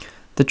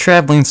The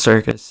traveling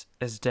circus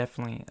is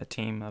definitely a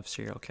team of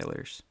serial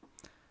killers.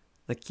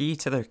 The key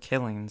to their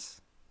killings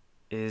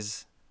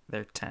is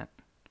their tent.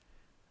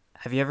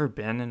 Have you ever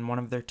been in one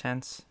of their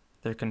tents?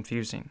 They're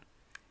confusing.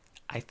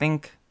 I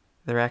think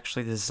they're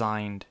actually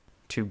designed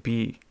to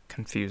be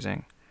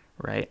confusing,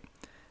 right?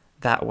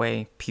 That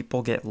way,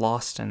 people get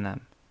lost in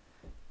them.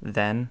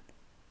 Then,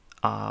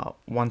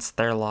 once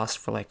they're lost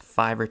for like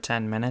 5 or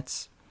 10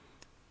 minutes,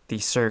 the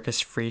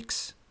circus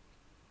freaks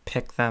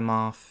pick them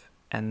off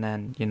and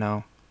then,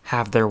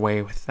 have their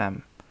way with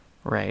them,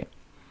 right?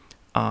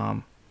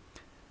 Um,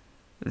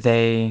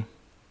 they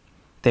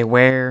they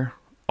wear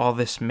all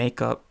this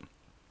makeup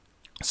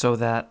so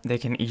that they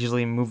can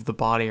easily move the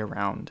body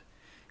around,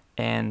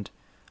 and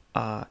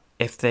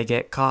if they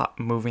get caught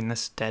moving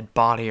this dead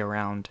body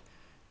around,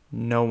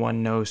 no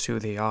one knows who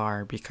they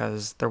are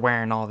because they're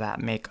wearing all that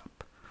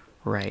makeup,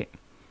 right?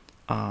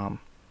 Um,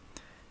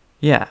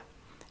 yeah,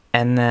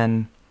 and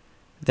then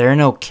there are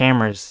no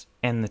cameras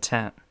in the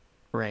tent,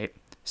 right?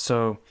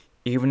 So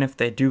even if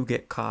they do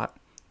get caught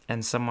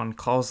and someone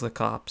calls the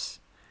cops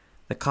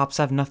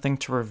have nothing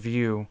to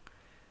review,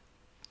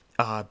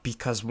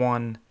 because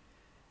one,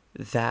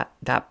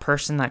 that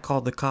person that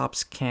called the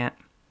cops can't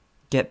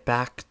get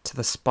back to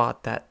the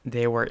spot that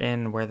they were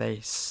in where they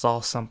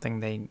saw something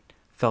they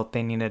felt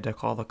they needed to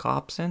call the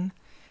cops in,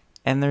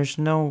 and there's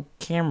no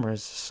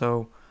cameras,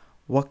 so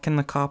what can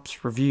the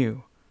cops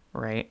review,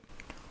 right?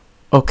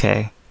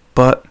 Okay,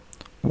 but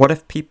what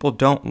if people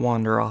don't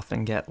wander off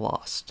and get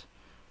lost?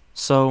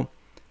 So,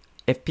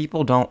 if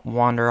people don't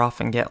wander off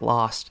and get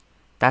lost,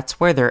 that's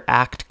where their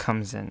act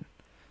comes in.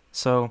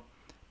 So,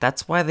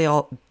 that's why they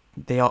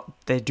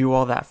do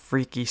all that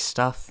freaky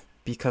stuff,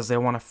 because they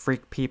want to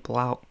freak people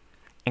out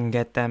and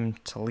get them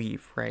to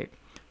leave, right?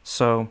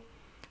 So,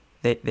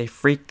 they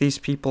freak these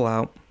people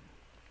out,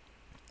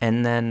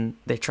 and then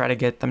they try to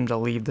get them to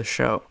leave the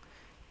show.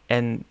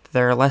 And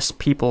there are less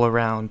people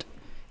around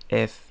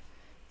if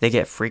they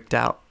get freaked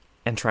out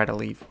and try to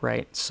leave,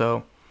 right?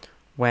 So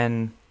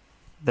when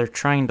they're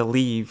trying to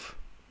leave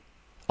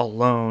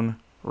alone,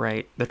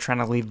 right? They're trying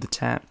to leave the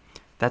tent.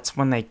 That's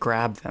when they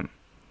grab them,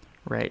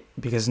 right?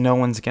 Because no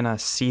one's going to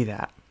see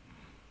that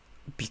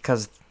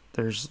because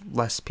there's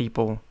less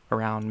people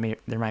around.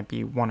 There might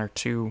be one or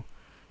two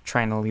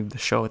trying to leave the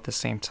show at the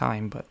same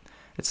time, but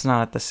it's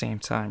not at the same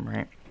time,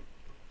 right?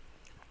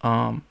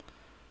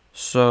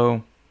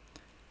 So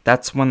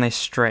that's when they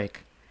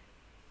strike,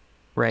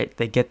 right?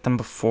 They get them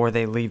before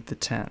they leave the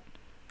tent.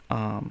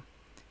 And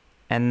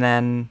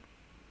then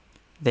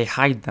they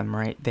hide them,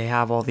 right? They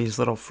have all these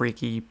little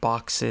freaky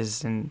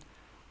boxes and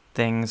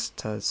things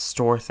to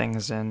store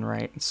things in,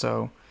 right?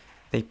 So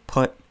they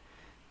put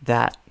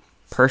that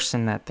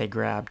person that they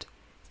grabbed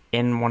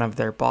in one of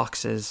their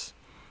boxes,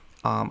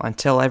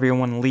 until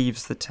everyone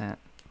leaves the tent,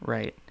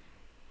 right?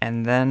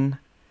 And then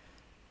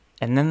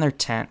their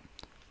tent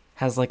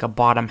has like a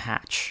bottom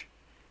hatch,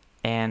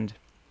 and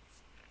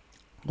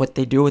what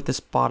they do with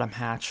this bottom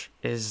hatch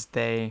is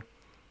they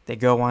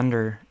go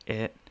under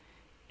it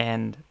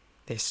and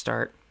they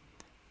start,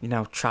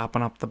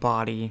 chopping up the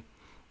body,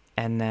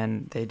 and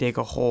then they dig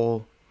a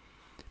hole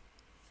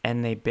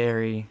and they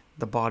bury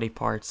the body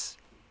parts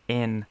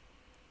in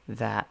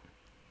that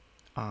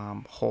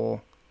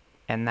hole,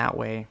 and that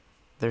way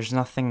there's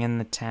nothing in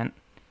the tent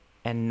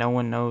and no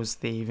one knows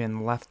they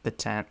even left the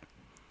tent,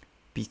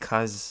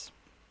 because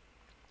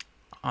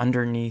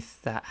underneath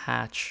that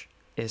hatch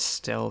is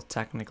still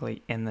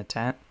technically in the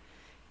tent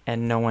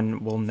and no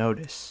one will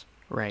notice,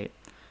 right?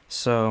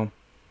 So,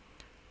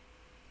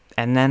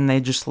 and then they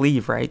just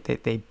leave, right?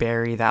 They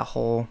bury that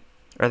hole,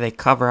 or they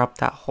cover up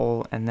that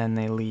hole, and then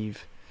they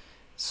leave.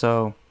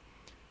 So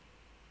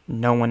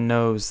no one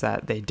knows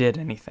that they did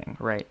anything,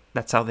 right?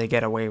 That's how they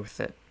get away with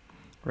it,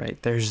 right?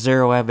 There's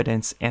zero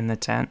evidence in the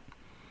tent,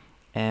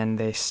 and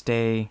they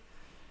stay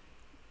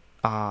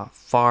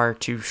far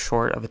too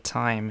short of a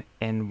time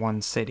in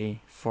one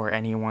city for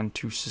anyone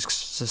to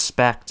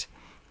suspect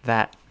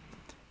that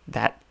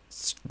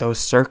those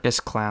circus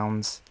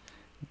clowns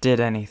did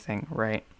anything, right?